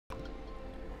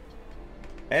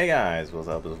Hey guys, what's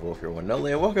up? It's Volf here, one and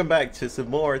only, and welcome back to some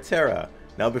more Tera.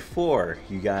 Now, before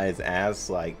you guys ask,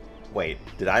 like, wait,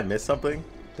 did I miss something?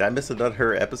 Did I miss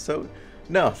another episode?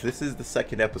 No, this is the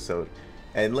second episode,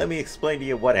 and let me explain to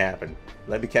you what happened.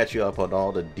 Let me catch you up on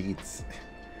all the deets.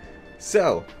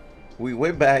 So, we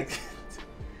went back,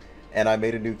 and I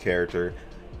made a new character.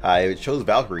 I chose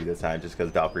Valkyrie this time, just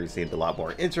because Valkyrie seemed a lot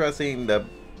more interesting. The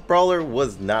brawler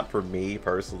was not for me,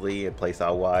 personally, and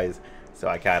playstyle-wise. So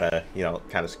I kind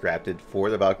of scrapped it for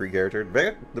the Valkyrie character.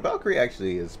 The Valkyrie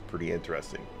actually is pretty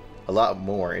interesting. A lot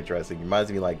more interesting. It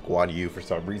reminds me like Guan Yu for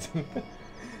some reason.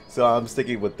 So I'm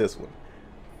sticking with this one.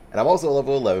 And I'm also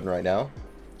level 11 right now.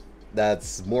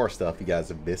 That's more stuff you guys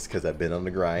have missed because I've been on the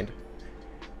grind.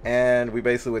 And we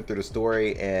basically went through the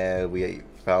story and we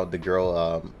found the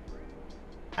girl,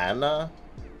 Anna.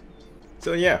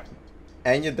 So yeah,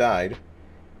 Anya died.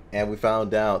 And we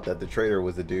found out that the traitor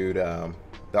was the dude,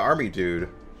 the army dude,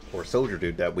 or soldier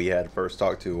dude that we had first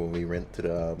talked to when we went to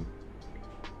the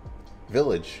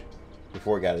village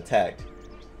before it got attacked.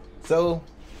 So,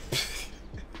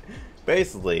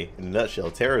 basically, in a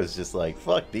nutshell, Tera is just like,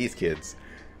 fuck these kids.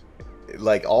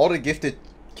 Like, all the gifted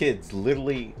kids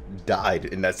literally died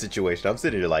in that situation. I'm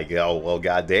sitting here like, oh, well,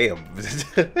 goddamn.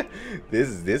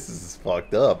 This is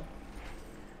fucked up.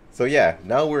 So yeah,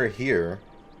 now we're here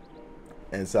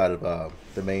inside of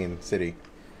the main city.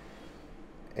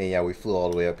 And yeah, we flew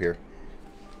all the way up here.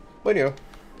 But anyway,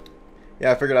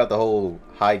 yeah, I figured out the whole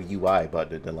hide UI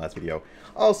button in the last video.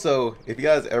 Also, if you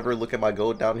guys ever look at my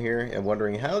gold down here and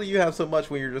wondering how do you have so much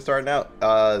when you're just starting out,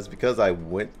 it's because I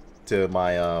went to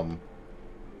my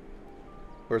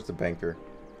where's the banker?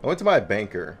 I went to my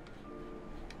banker,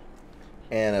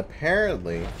 and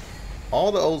apparently all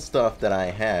the old stuff that I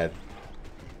had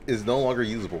is no longer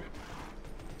usable.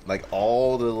 Like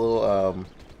all the little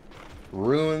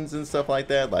runes and stuff like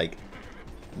that, like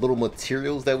little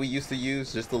materials that we used to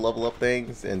use just to level up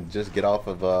things and just get off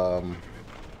of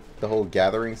the whole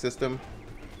gathering system.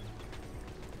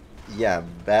 Yeah,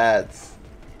 that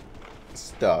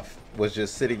stuff was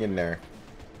just sitting in there.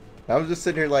 I was just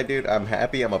sitting here like, dude, I'm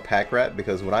happy I'm a pack rat,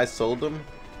 because when I sold them,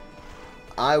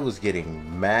 I was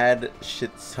getting mad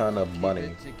shit ton of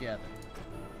money. Together.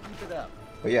 Keep it up.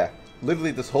 But yeah,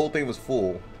 literally this whole thing was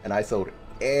full, and I sold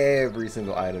every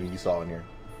single item you saw in here.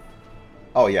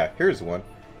 Oh yeah, here's one.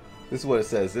 This is what it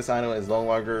says. This item is no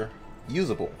longer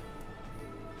usable.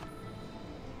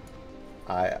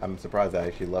 I'm surprised I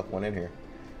actually left one in here.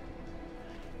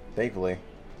 Thankfully.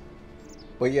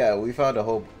 But yeah, we found a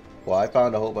whole... Well, I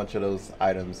found a whole bunch of those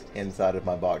items inside of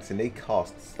my box, and they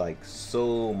cost like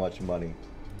so much money.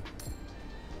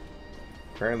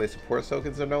 Apparently support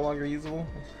tokens are no longer usable.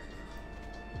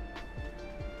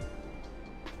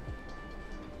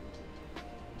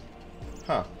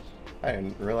 Huh. I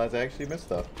didn't realize I actually missed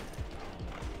stuff.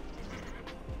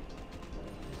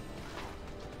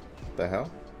 What the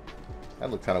hell? That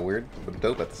looked kind of weird, but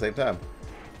dope at the same time.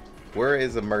 Where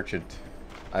is a merchant?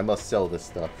 I must sell this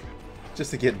stuff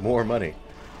just to get more money.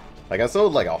 Like, I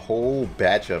sold like a whole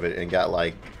batch of it and got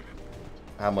like,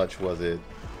 how much was it?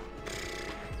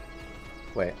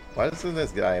 Wait, why isn't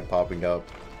this guy popping up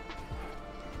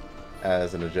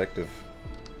as an objective?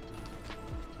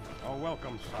 A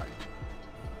welcome sight.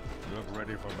 Look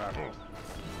ready for battle.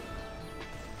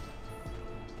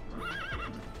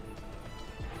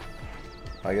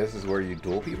 I guess this is where you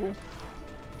duel people,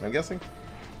 I'm guessing.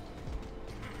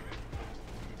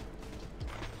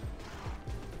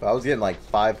 But I was getting like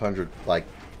 500, like,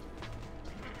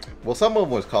 well, some of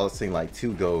them was costing like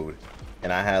 2 gold,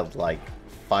 and I had like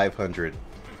 500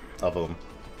 of them.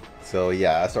 So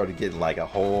yeah, I started getting like a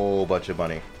whole bunch of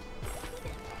money.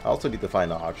 I also need to find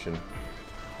the auction.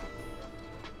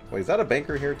 Wait, is that a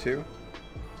banker here too?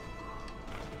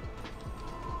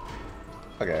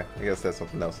 Okay, I guess that's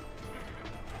something else.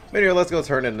 But anyway, let's go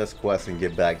turn in this quest and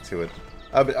get back to it.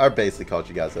 I basically caught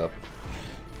you guys up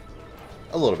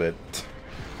a little bit.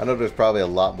 I know there's probably a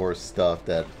lot more stuff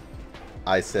that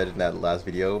I said in that last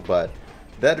video, but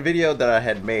that video that I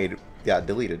had made got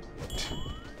deleted.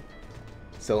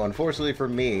 So unfortunately for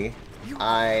me,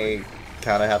 I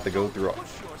kind of have to go through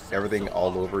everything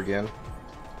all over again.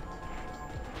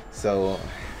 So,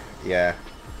 yeah.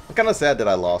 I'm kind of sad that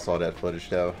I lost all that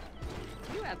footage, though.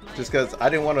 Just because I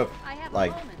didn't want to,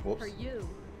 like, whoops.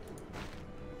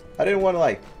 I didn't want to,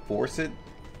 like, force it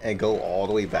and go all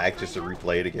the way back just to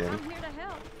replay it again.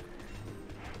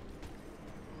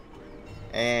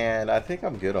 And I think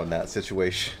I'm good on that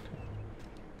situation.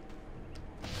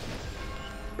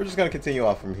 We're just going to continue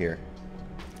off from here.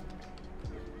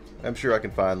 I'm sure I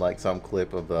can find, like, some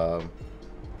clip of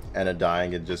Anna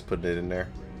dying and just put it in there.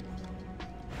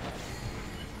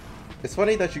 It's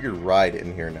funny that you could ride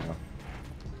in here now.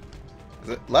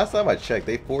 Last time I checked,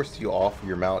 they forced you off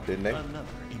your mount, didn't they? Another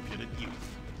impudent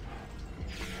youth.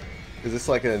 Is this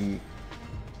like a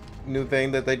new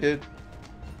thing that they did?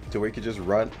 To where you could just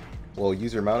run? Well,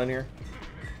 use your mount in here?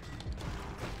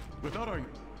 Without our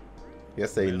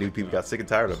Yes, they knew people got sick and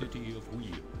tired of it. City of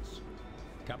Wheels,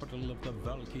 capital of the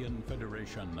Valkyrie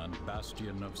Federation and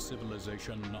bastion of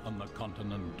civilization on the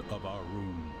continent of our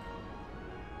rune.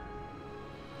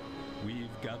 We've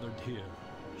gathered here,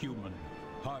 human,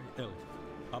 high elf,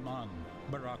 Aman,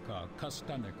 Baraka,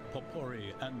 Kastanik,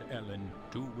 Popori, and Ellen,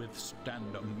 to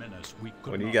withstand a menace we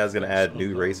could When are you not guys gonna face add new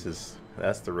alone. races?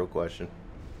 That's the real question.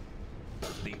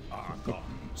 The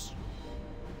Archons.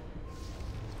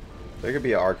 There could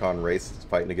be an Archon race that's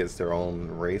fighting against their own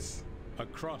race.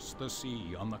 Across the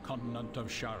sea on the continent of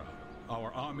Shara,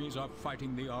 our armies are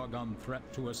fighting the Argon threat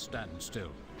to a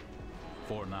standstill.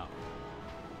 For now.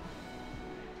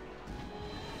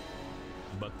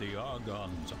 But the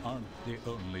Argons aren't the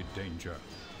only danger.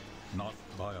 Not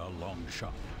by a long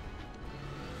shot.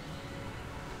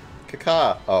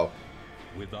 Kaka! Oh,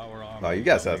 With our no, you armies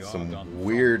guys on have the some Argon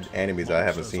weird front, enemies I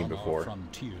haven't monsters seen on our before.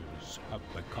 Frontiers have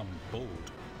become bold.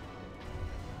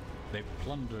 They've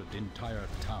plundered entire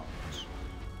towns.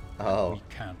 Oh, We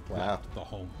can't wow. let the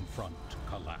home front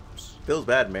collapse. Feels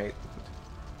bad, mate.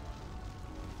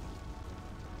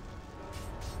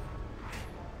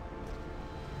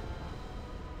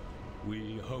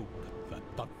 We hope that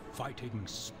the fighting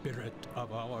spirit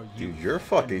of our Dude, youth your can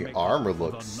fucking make armor up for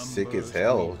looks the sick as numbers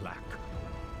hell. we lack.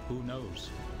 Who knows?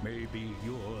 Maybe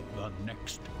you're the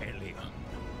next alien.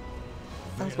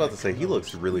 I was about to say, he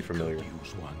looks really familiar. We could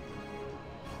use one.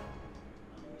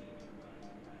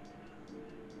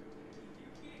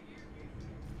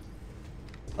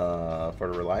 For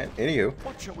the Reliant. Anywho.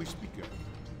 what shall we speak of?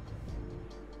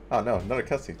 Oh no, another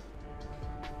cutscene.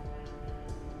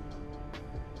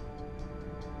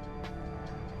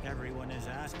 Everyone is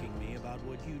asking me about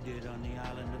what you did on the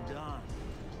island of Dawn.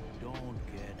 Don't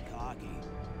get cocky.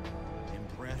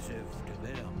 Impressive to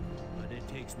them, but it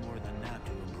takes more than that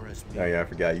to impress me. Oh yeah, I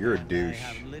forgot. You're a And douche.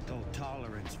 I have little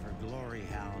tolerance for glory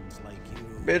hounds like you.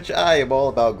 Bitch, I am all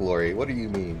about glory. What do you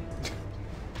mean?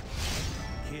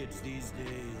 Kids these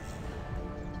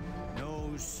days,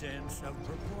 no sense of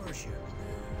proportion.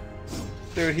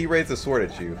 Dude, he raised a sword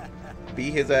at you.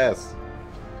 Beat his ass.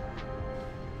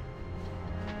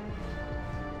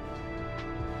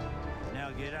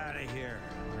 Now get out of here.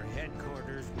 Our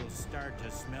headquarters will start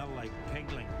to smell like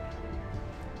pigling.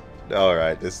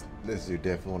 Alright, this dude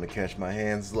definitely want to catch my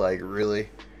hands. Like, really?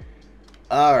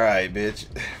 Alright, bitch.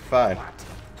 Fine.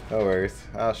 No worries.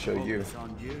 I'll show you. Focus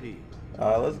on duty.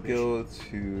 Let's go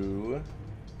to...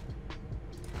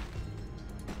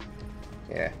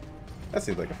 Yeah. That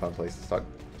seems like a fun place to start.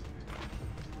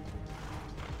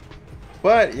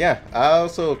 But, yeah. I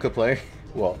also complain...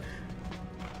 Well,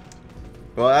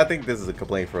 I think this is a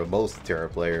complaint for most Tera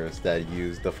players that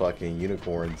use the fucking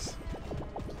unicorns.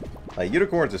 Like,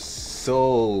 unicorns are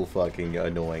so fucking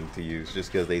annoying to use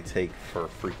just because they take for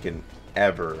freaking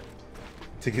ever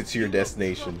to get to your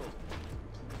destination.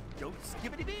 Don't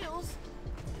skip any meals.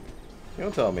 You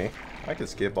don't tell me. I can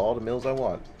skip all the meals I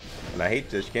want. And I hate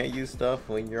this. You can't use stuff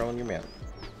when you're on your mount.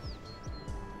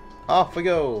 Off we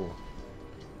go!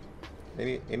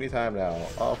 Anytime now.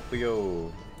 Off we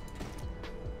go.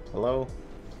 Hello?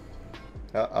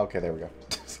 Okay, there we go.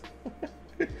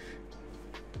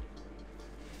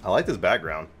 I like this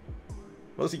background.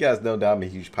 Most of you guys know that I'm a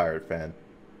huge pirate fan.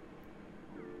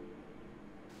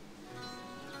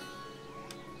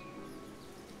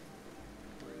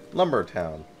 Lumber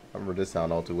Town. I remember this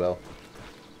town all too well.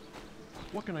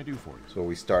 What can I do for you? It's where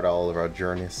we start all of our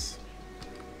journeys.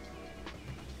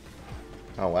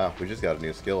 Oh wow, we just got a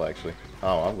new skill actually.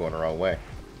 Oh, I'm going the wrong way.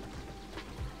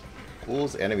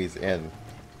 Pulls enemies in.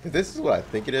 If this is what I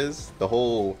think it is, the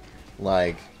whole,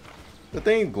 like, the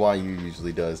thing Guan Yu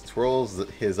usually does, twirls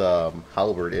his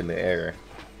halberd in the air.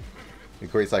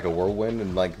 It creates like a whirlwind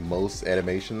in like most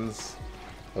animations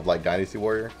of like Dynasty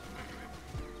Warrior.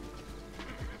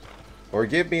 Or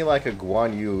give me like a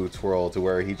Guan Yu twirl to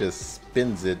where he just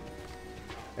spins it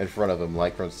in front of him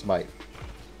like from Smite.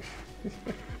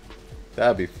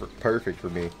 That'd be perfect for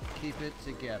me. Keep it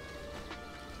together.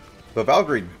 But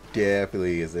Valkyrie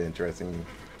definitely is an interesting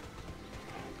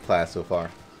class so far.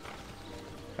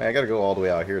 Hey, I gotta go all the way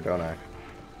out here, don't I?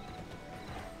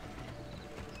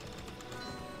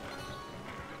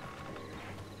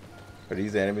 Are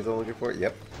these the enemies I'm looking for?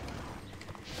 Yep.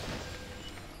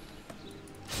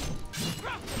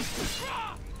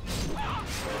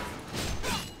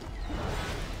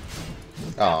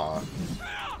 Aw.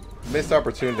 Missed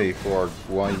opportunity for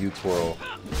one U-twirl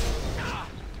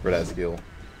for that skill.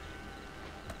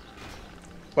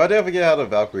 But I definitely get how the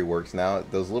Valkyrie works now.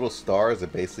 Those little stars are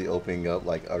basically opening up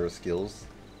like other skills.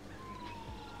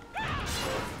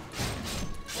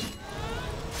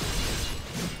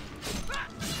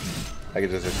 I could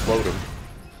just explode them.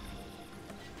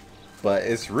 But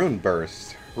it's Rune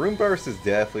Burst. Rune Burst is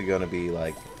definitely going to be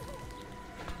like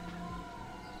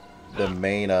the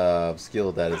main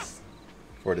skill that is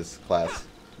for this class.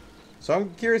 So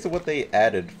I'm curious of what they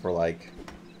added for like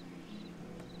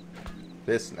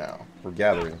this now for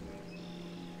Gathering.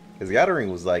 Because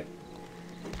Gathering was like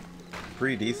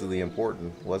pretty decently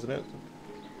important, wasn't it?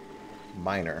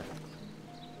 Minor.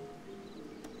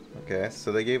 Okay,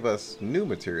 so they gave us new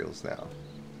materials now.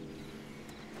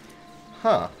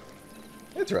 Huh.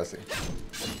 Interesting.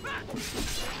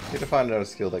 Need to find another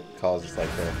skill that causes like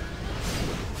that.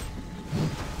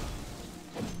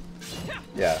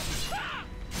 Yeah.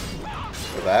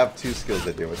 Because I have two skills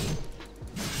that do it.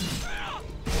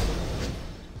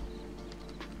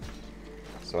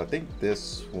 So I think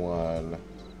this one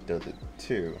does it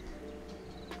too.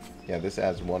 Yeah, this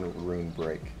adds one rune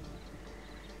break.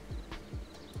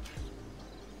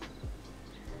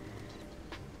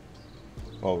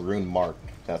 Oh, rune mark.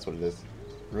 That's what it is.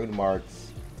 Rune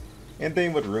marks.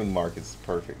 Anything with rune mark is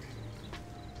perfect.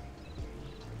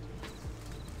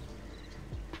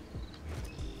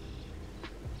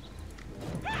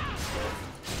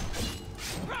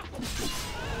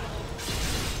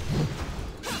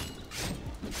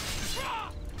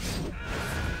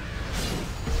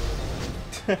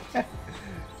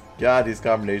 God, these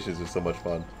combinations are so much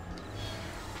fun.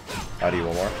 How do you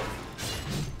want more?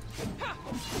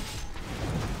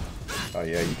 Oh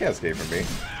yeah, you can't escape from me.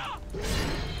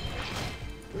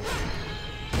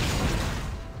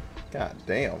 God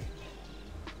damn.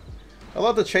 I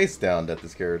love the chase down that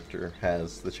this character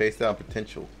has. The chase down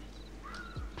potential.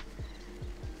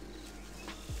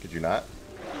 Could you not?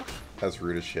 That's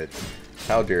rude as shit.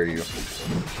 How dare you?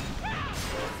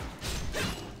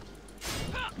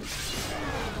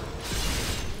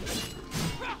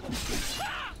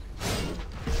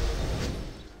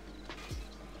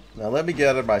 Now let me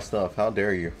gather my stuff. How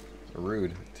dare you?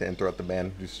 Rude to interrupt the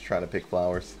man who's trying to pick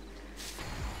flowers.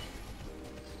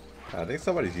 I think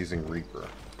somebody's using Reaper.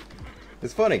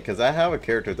 It's funny because I have a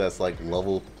character that's like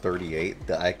level 38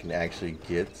 that I can actually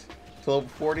get to level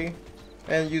 40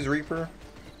 and use Reaper.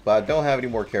 But I don't have any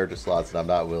more character slots and I'm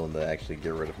not willing to actually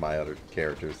get rid of my other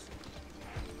characters.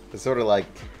 It's sort of like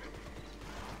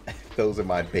those are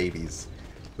my babies.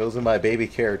 Those are my baby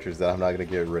characters that I'm not going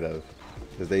to get rid of.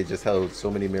 Because they just held so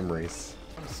many memories.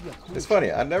 It's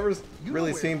funny, I've never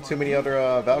really seen too many other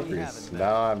Valkyries.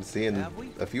 Now I'm seeing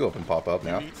a few of them pop up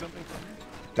now.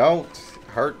 Don't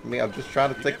hurt me, I'm just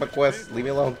trying to take my quest. Leave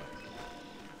me alone.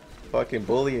 Fucking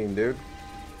bullying, dude.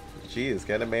 Jeez,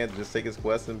 can a man just take his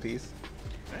quest in peace?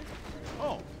 Hey.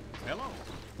 Oh, hello.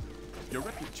 Your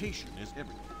reputation is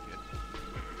everything, kid.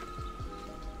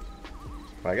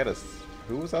 I gotta...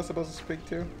 Who was I supposed to speak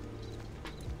to?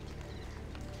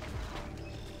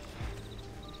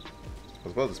 I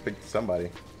was supposed to speak to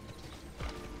somebody.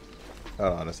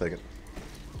 Hold on a second.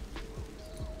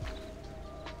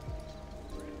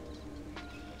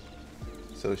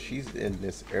 So she's in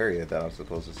this area that I'm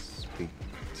supposed to speak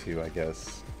to, I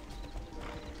guess.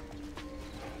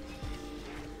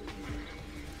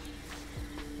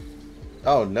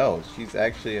 Oh no, she's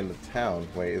actually in the town.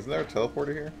 Wait, isn't there a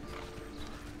teleporter here?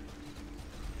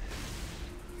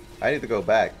 I need to go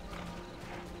back.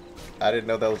 I didn't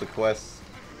know that was a quest.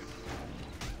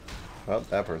 Well,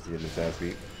 that person getting his ass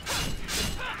beat.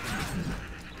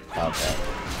 Okay.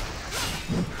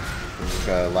 I'm just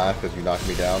gonna laugh because you knocked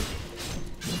me down.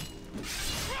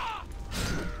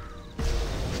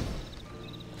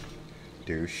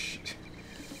 Douche.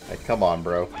 Hey, come on,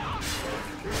 bro.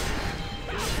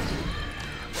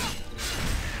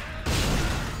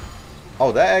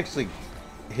 Oh, that actually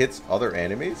hits other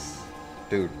enemies?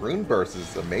 Dude, Rune Burst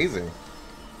is amazing.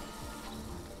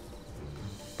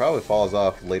 Probably falls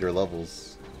off later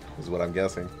levels, is what I'm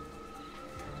guessing.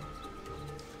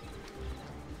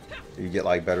 You get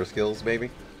like better skills, maybe?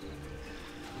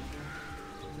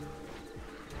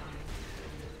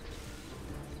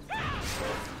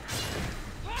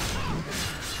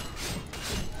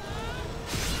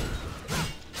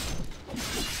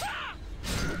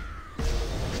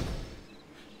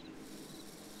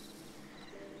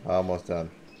 Almost done.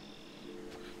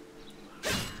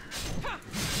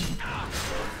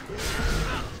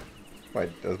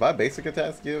 Wait, does my basic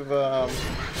attacks give runes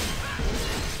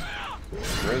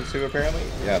too, apparently?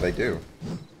 Yeah, they do.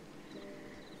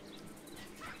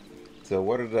 So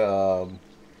what are the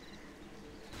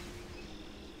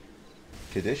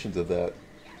conditions of that?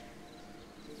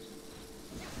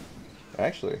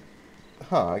 Actually,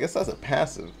 I guess that's a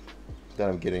passive that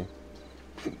I'm getting.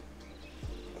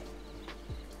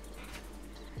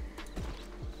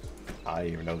 I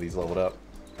didn't even know these leveled up.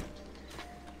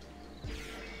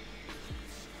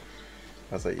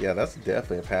 I was like, yeah, that's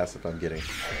definitely a passive I'm getting.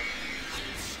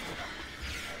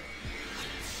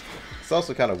 It's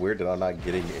also kind of weird that I'm not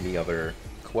getting any other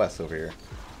quests over here.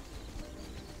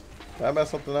 Did I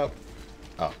mess something up?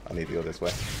 Oh, I need to go this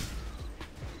way.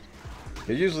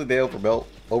 Usually they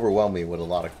overwhelm me with a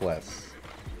lot of quests.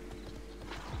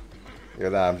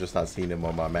 Either that I'm just not seeing them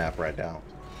on my map right now.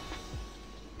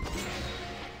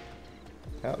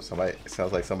 Oh, somebody, it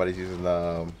sounds like somebody's using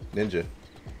Ninja.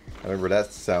 I remember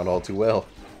that sound all too well.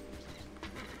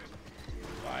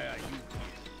 Why are you?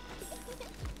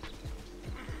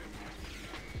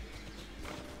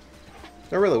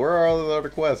 Oh really, where are all the other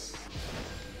quests?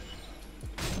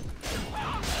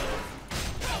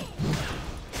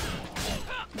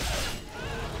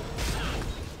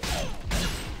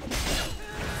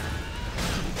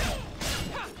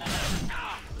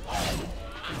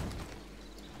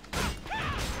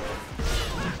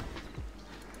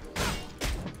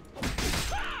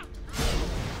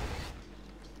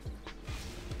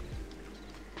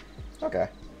 Okay.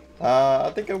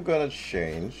 I think I'm gonna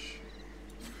change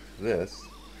this.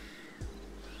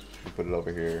 Put it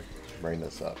over here. Bring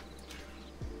this up.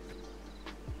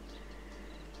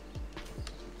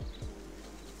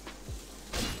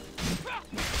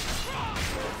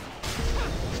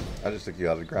 I just took you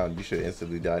out of the ground. You should have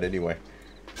instantly died anyway.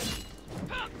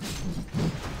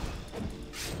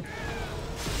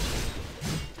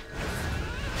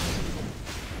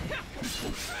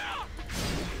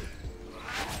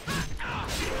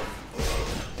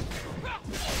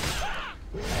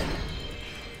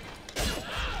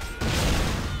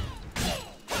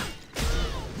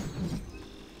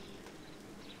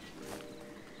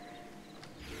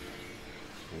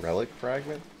 Relic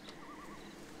fragment?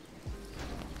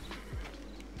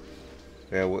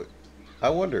 Yeah, what? I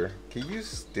wonder, can you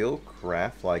still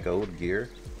craft like old gear?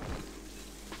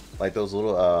 Like those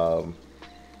little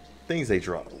things they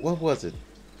drop. What was it?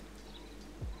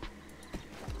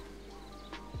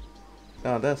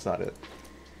 No, that's not it.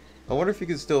 I wonder if you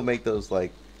can still make those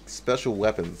like special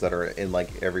weapons that are in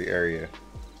like every area,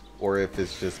 or if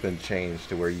it's just been changed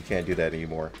to where you can't do that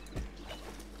anymore.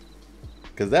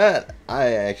 Because that,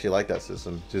 I actually like that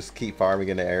system. Just keep farming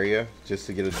in the area just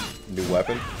to get a new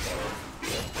weapon.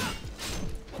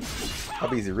 I'll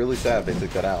be really sad if they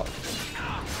took that out.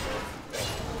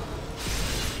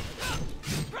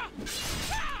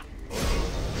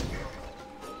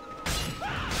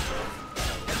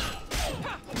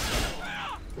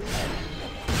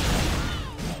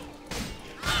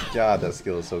 God, that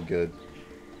skill is so good.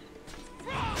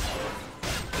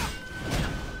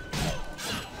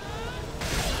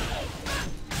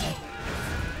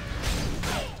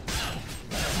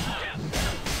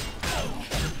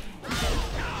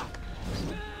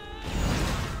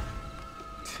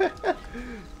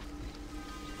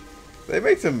 They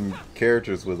made some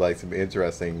characters with like some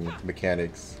interesting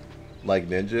mechanics, like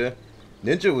Ninja.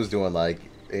 Ninja was doing like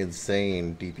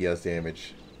insane DPS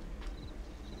damage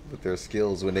with their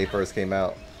skills when they first came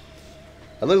out.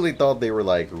 I literally thought they were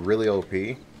like really OP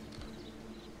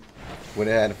when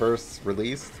it had first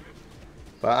released,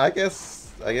 but I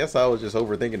guess I was just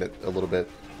overthinking it a little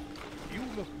bit. You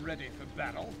look ready for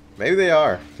battle. Maybe they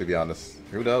are, to be honest.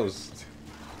 Who knows?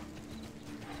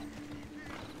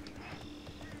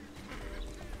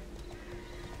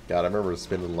 God, I remember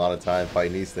spending a lot of time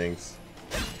fighting these things.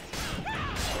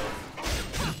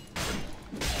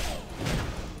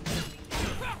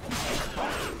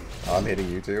 Oh, I'm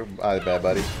hitting you too. I bet,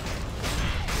 buddy.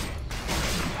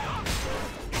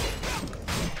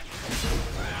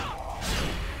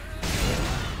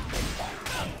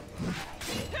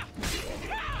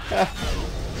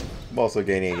 I'm also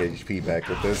gaining HP back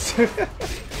with this.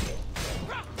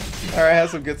 Alright,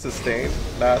 has some good sustain.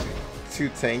 Not too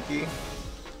tanky.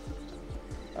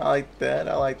 I like that.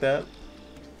 I like that.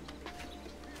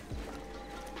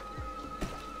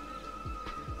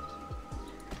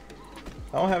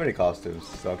 I don't have any costumes,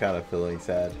 so I'm kind of feeling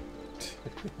sad.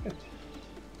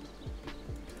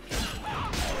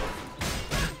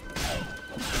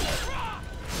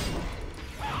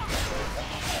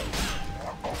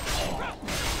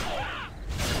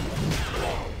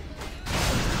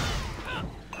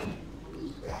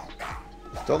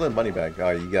 Stolen money back. Oh,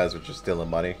 you guys are just stealing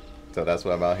money. So that's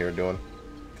what I'm out here doing.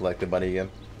 Collecting money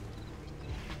again.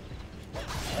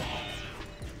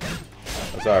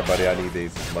 Sorry, buddy, I need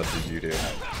these as much as you do.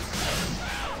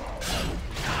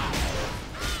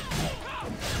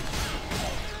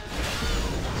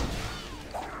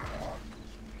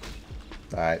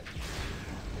 Alright.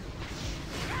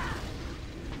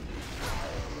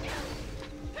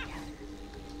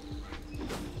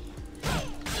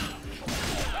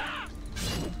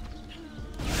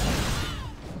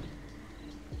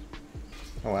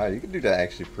 Oh wow, you can do that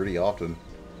actually pretty often.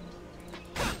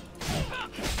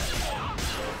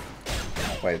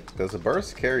 Wait, does the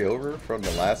burst carry over from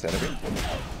the last enemy?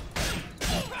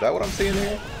 Is that what I'm seeing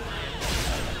here?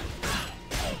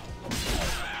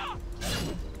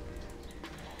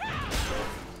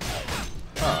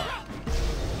 Huh.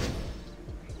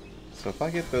 So if I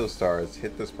get those stars,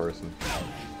 hit this person.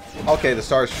 Okay, the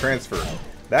stars transfer.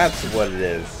 That's what it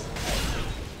is.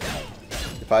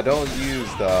 If I don't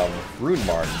use the rune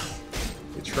marks,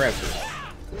 it transfers.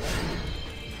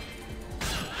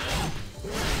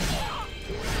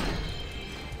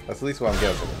 That's at least what I'm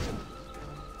guessing.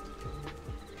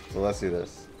 So let's do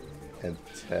this. And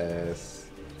test.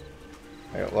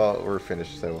 Okay, well, we're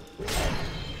finished, so...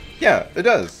 Yeah, it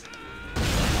does!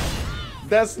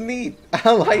 That's neat!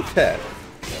 I like that!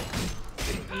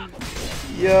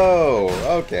 Yo!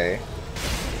 Okay.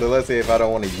 So let's say if I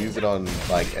don't want to use it on,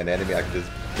 like, an enemy, I can just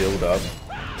build up.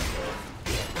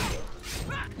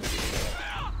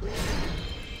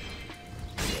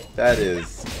 That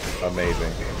is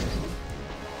amazing.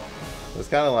 It's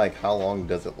kind of like, how long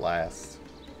does it last?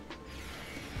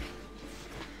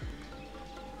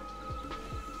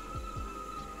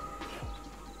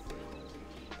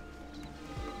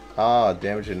 Ah,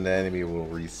 damaging the enemy will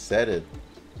reset it.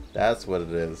 That's what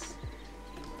it is.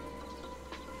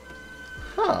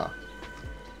 Huh.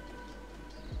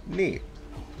 Neat.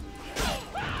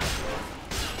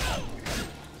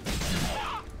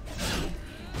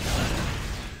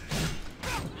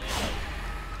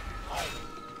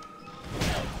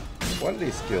 One of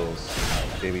these skills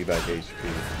gave me back HP.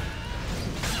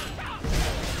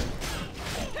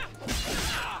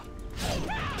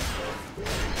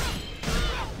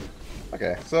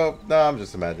 Okay, so no, I'm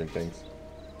just imagining things.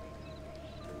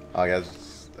 Oh, I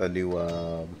guess a new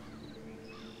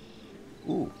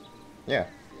ooh, yeah.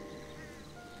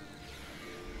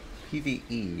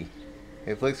 PvE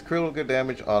inflicts critical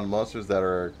damage on monsters that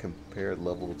are compared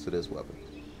level to this weapon.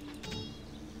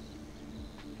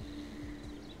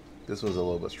 This one's a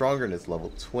little bit stronger and it's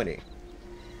level 20.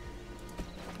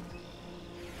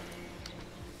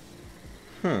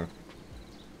 Hmm.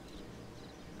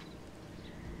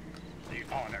 The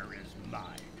honor is mine.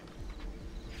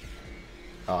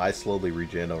 Oh, I slowly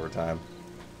regen over time.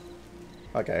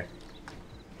 Okay.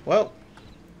 Well.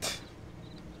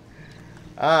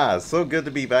 So good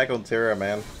to be back on Tera,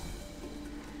 man.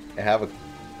 And have a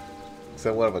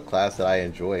somewhat of a class that I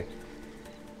enjoy.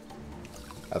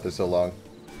 After so long.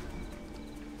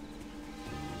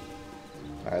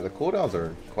 Alright, the cooldowns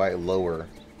are quite lower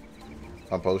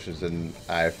on potions than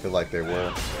I feel like they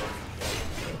were.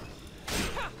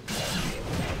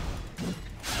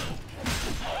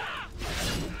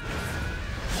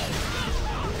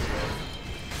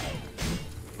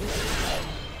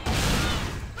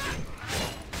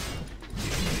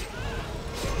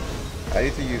 I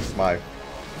need to use my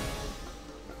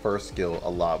first skill a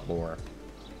lot more.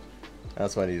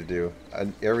 That's what I need to do.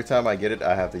 And every time I get it,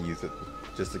 I have to use it.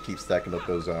 Just to keep stacking up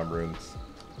those runes.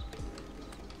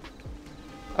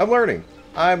 I'm learning.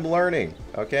 I'm learning.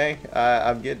 Okay?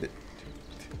 I'm getting it.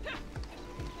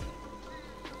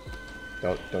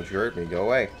 Don't you hurt me. Go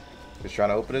away. Just trying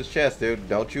to open his chest, dude.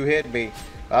 Don't you hit me.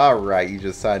 Alright, you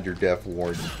just signed your death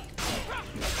warrant.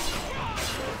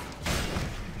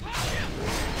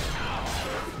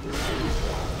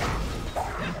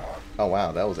 Oh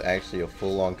wow, that was actually a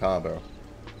full-on combo.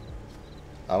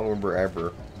 I don't remember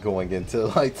ever going into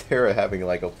like Tera having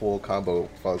like a full combo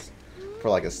for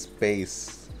like a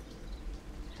space.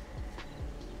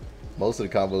 Most of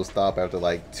the combos stop after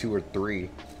like 2 or 3.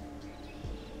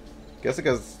 Guess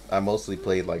because I mostly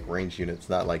played like range units,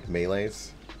 not like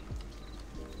melees.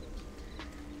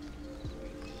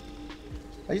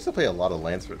 I used to play a lot of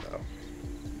Lancer though,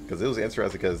 because it was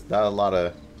interesting because not a lot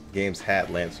of games had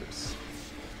Lancers.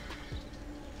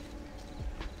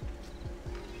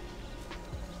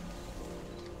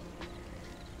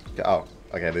 Oh,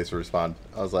 okay, they respawn.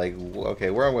 I was like, okay,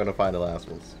 where am I going to find the last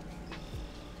ones?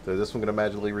 So is this one going to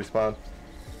magically respawn?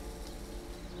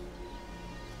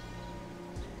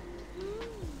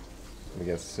 I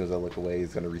guess as soon as I look away,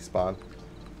 he's going to respawn.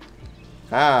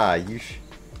 Ah, you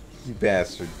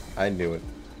bastard. I knew it.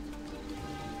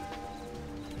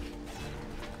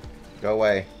 Go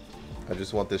away. I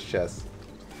just want this chest.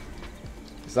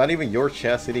 It's not even your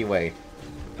chest anyway.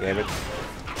 Damn it.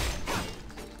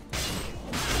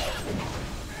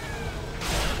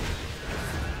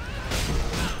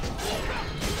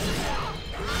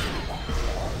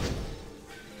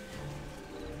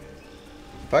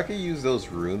 If I could use those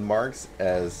rune marks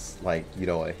as, like, you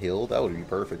know, a heal, that would be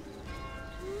perfect.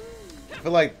 I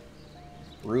feel like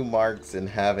rune marks and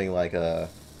having, like, a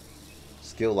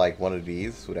skill like one of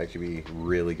these would actually be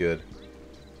really good.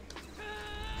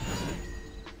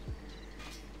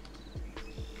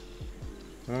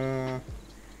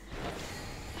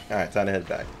 Alright, time to head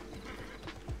back.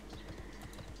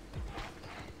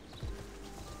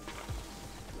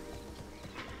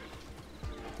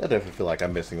 I definitely feel like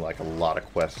I'm missing like a lot of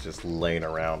quests just laying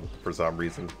around for some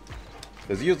reason.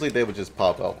 Because usually they would just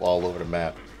pop up all over the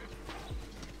map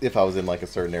if I was in like a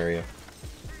certain area.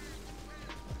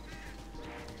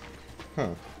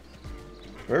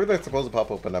 Wherever they're supposed to pop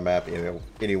up on the map, you know,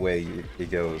 any way it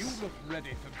goes. You look ready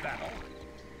for battle.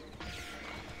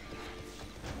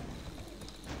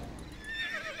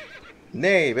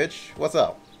 Nay, bitch, what's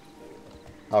up?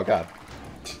 Oh god.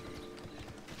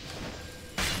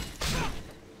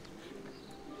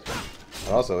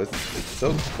 Also, it's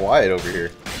so quiet over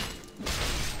here.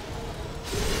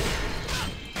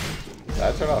 Did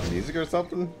I turn off music or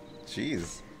something?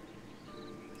 Jeez.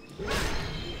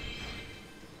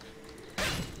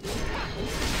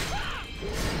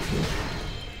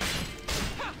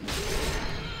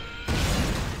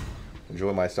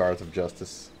 Enjoy my stars of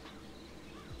justice.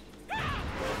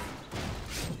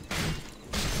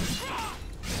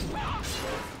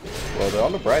 Well,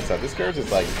 on the bright side, this character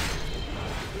is like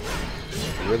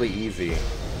really easy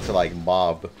to like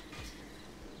mob,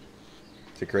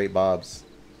 to create mobs,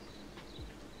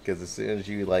 because as soon as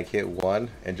you like hit one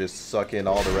and just suck in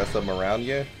all the rest of them around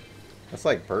you, that's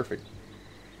like perfect.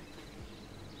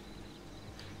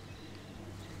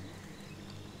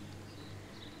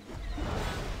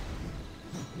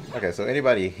 Okay, so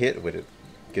anybody hit with it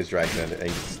gets dragged in and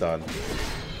gets stunned.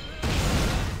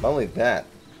 Not only that,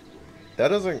 that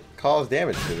doesn't cause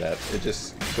damage to that. It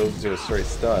just goes to a straight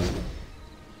stun.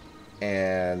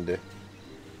 And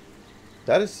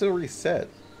that is still reset.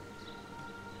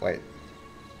 Wait.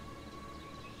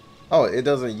 Oh, it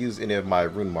doesn't use any of my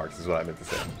rune marks is what I meant to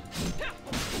say.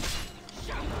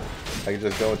 I can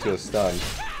just go into a stun.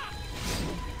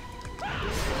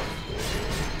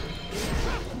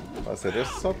 I said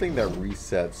there's something that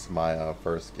resets my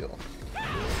first skill.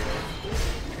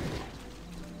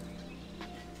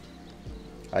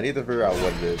 I need to figure out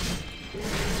what it is.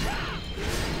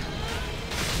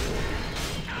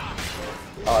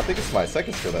 Oh, I think it's my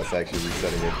second skill that's actually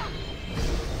resetting it.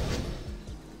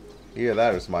 Either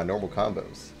that or it's my normal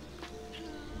combos.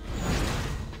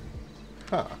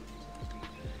 Huh.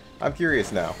 I'm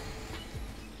curious now.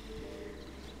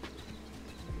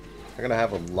 I'm gonna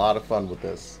have a lot of fun with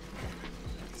this.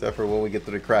 Except for when we get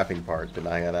to the crafting part. Then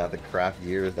I gotta have the craft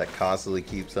gear that constantly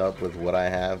keeps up with what I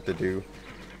have to do.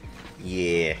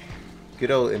 Yeah. Good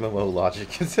old MMO logic.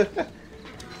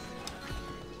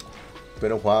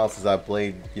 Been a while since I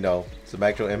played, you know, some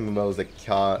actual MMOs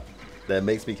that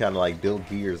makes me kind of like build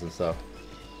gears and stuff.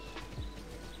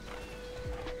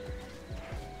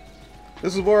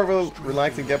 This was more of a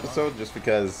relaxing episode just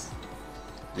because,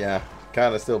 yeah,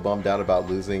 kind of still bummed out about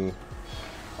losing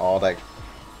all that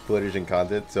footage and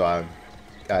content. So I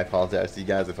apologize to you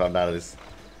guys if I'm not as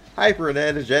hyper and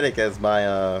energetic as my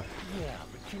Yeah,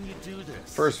 but can you do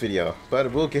this? first video,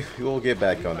 but we'll get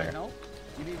back on there.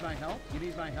 You need my help? You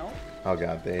need my help? Oh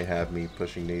god, they have me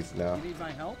pushing these now. You need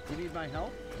my help? You need my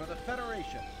help? For the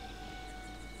Federation.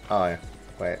 Oh yeah,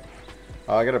 wait.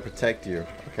 Oh, I gotta protect you.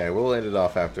 Okay, we'll end it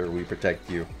off after we protect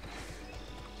you.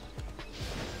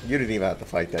 You didn't even have to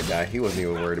fight that guy. He wasn't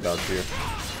even worried about you.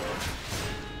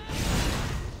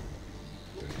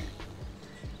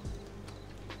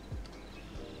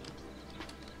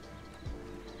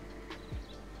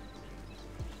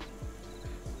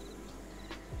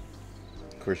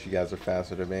 Of course, you guys are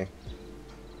faster than me.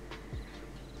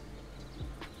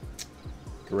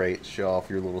 Great, show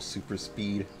off your little super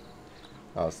speed.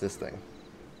 Oh, it's this thing.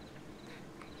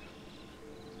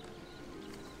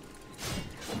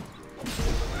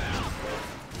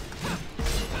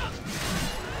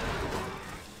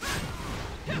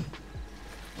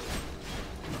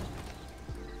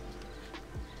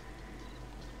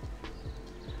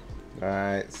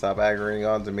 Alright, stop aggroing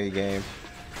onto me, game.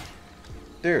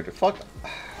 Dude, fuck.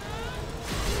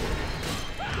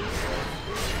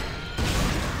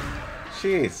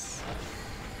 Jeez.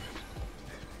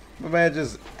 My man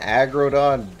just aggroed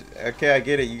on. Okay, I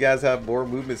get it. You guys have more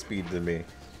movement speed than me.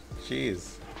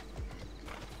 Jeez.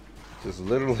 Just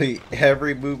literally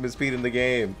every movement speed in the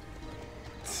game.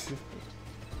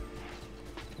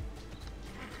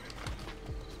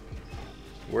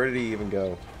 Where did he even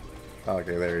go? Oh,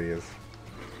 okay, there he is.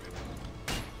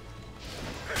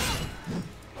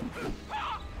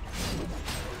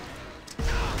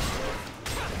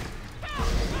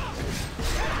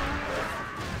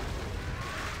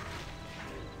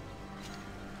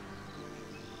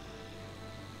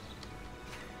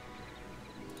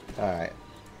 Alright.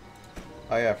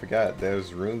 Oh yeah, I forgot.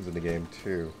 There's runes in the game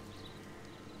too.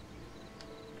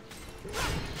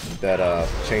 That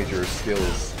change your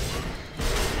skills.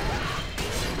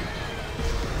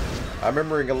 I'm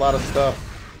remembering a lot of stuff.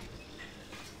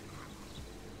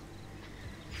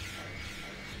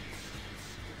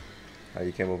 Oh,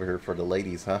 you came over here for the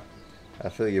ladies, huh? I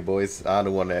feel you, boys. I'm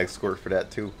the one to escort for that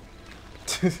too.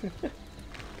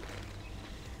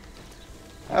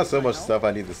 I have so much stuff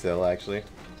I need to sell, actually.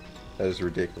 That is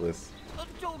ridiculous.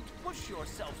 Don't push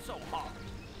yourself so hard.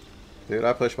 Dude,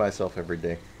 I push myself every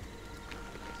day.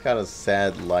 Kind of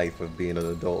sad life of being an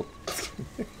adult.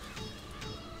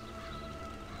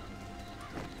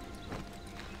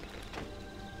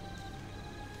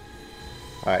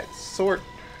 Alright, sort.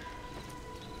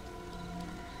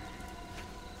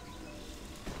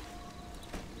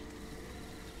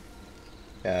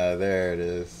 Yeah, there it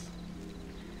is.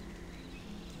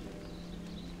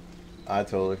 I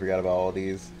totally forgot about all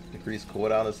these. Decrease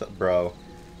cooldown and stuff. Bro.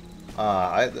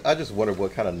 I just wonder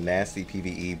what kind of nasty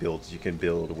PvE builds you can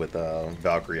build with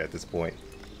Valkyrie at this point.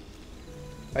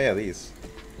 Oh yeah, these.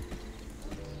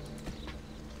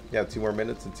 Yeah, 2 more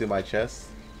minutes into my chest.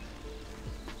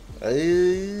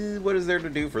 What is there to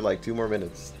do for like 2 more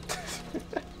minutes?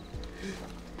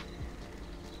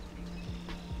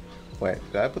 Wait,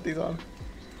 did I put these on?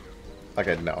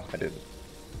 Okay, no, I didn't.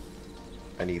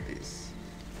 I need these.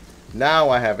 Now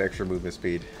I have extra movement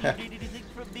speed.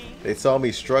 They saw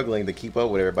me struggling to keep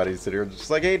up with everybody, so they're just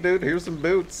like, hey dude, here's some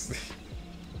boots.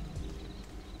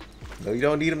 No, you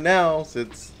don't need them now,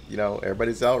 since, you know,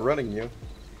 everybody's outrunning you.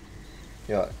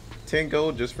 You know, 10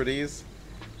 gold just for these.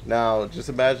 Now, just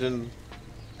imagine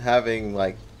having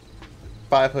like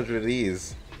 500 of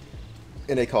these,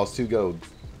 and they cost 2 gold.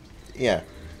 Yeah.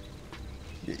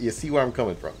 You see where I'm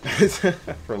coming from.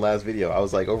 From last video, I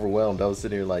was like overwhelmed. I was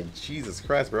sitting here like, Jesus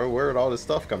Christ, bro, where did all this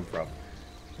stuff come from?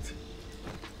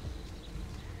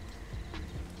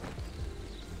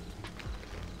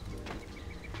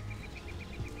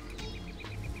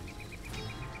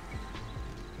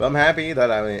 But I'm happy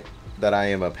that I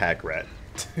am a pack rat.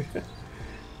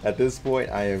 At this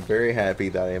point, I am very happy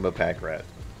that I am a pack rat.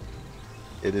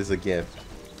 It is a gift.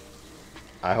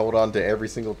 I hold on to every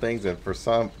single thing, and for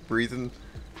some reason,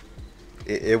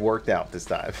 it worked out this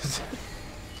time.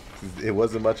 It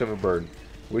wasn't much of a burden.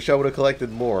 Wish I would have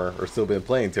collected more, or still been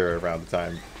playing Tera around the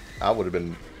time. I would have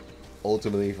been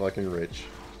ultimately fucking rich.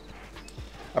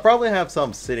 I probably have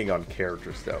some sitting on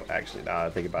characters though, actually, now that I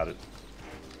think about it.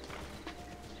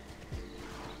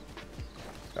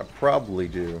 I probably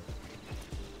do.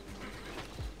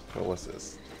 What was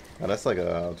this? Oh, that's like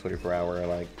a 24-hour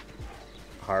like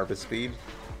harvest speed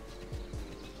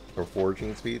or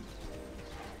foraging speed.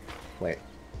 Wait,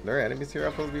 are there enemies here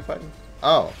I'm supposed to be fighting?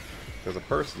 Oh, there's a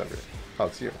person over here. Oh,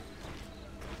 it's you.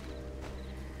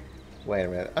 Wait a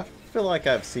minute. I feel like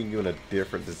I've seen you in a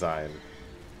different design.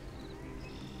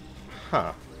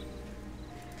 Huh.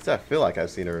 Because I feel like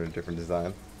I've seen her in a different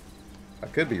design. I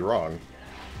could be wrong.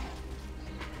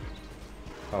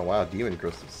 Oh wow, demon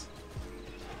crystals.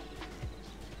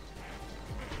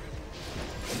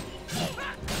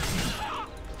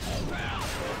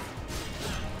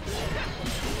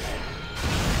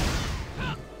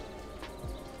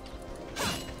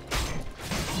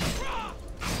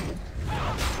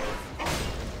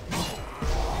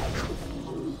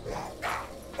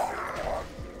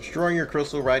 Destroying your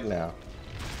crystal right now.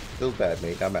 Feels bad,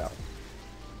 mate. I'm out.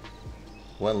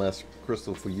 One less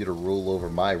crystal for you to rule over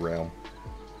my realm.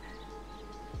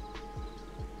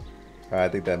 Alright, I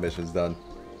think that mission's done.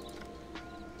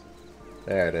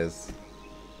 There it is.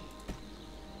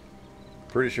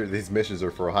 Pretty sure these missions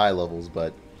are for high levels,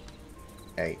 but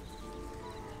hey,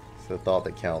 it's the thought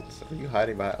that counts. Are you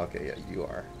hiding behind? Okay, yeah, you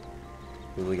are.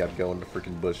 We really got to go in the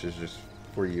freaking bushes just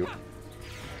for you.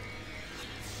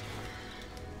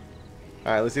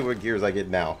 Alright, let's see what gears I get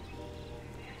now.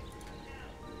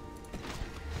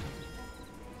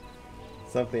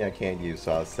 Something I can't use,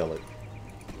 so I'll sell it.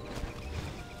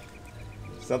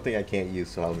 Something I can't use,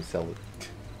 so I'm gonna sell it.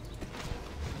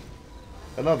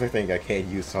 Another thing I can't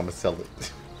use, so I'm gonna sell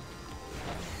it.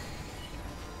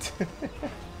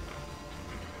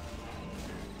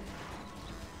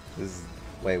 This is,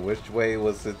 wait, which way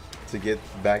was it to get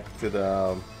back to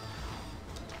the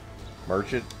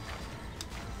merchant?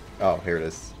 Oh, here it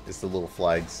is. It's the little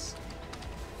flags.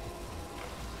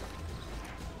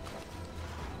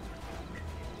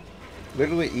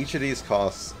 Literally each of these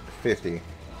costs 50.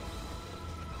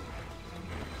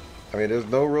 I mean, there's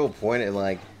no real point in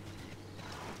like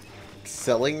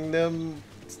selling them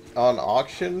on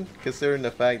auction, considering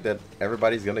the fact that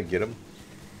everybody's gonna get them.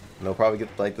 And they'll probably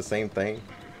get like the same thing.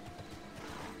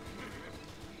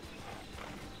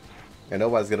 And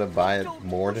nobody's gonna buy it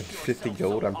more than 50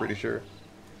 gold, I'm pretty sure.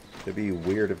 It'd be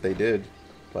weird if they did.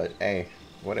 But hey,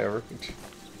 whatever.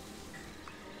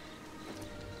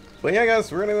 But yeah,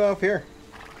 guys, we're gonna go off here.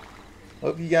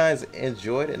 Hope you guys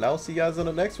enjoyed it, and I'll see you guys on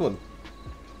the next one.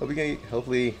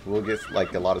 Hopefully we'll get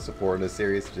like a lot of support in this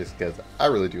series, just because I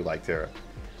really do like Tera.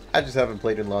 I just haven't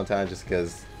played in a long time, just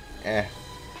because,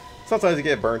 sometimes you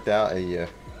get burnt out and you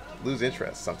lose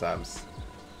interest sometimes.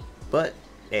 But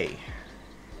hey,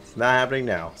 it's not happening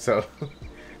now. So,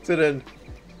 so then,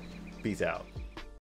 peace out.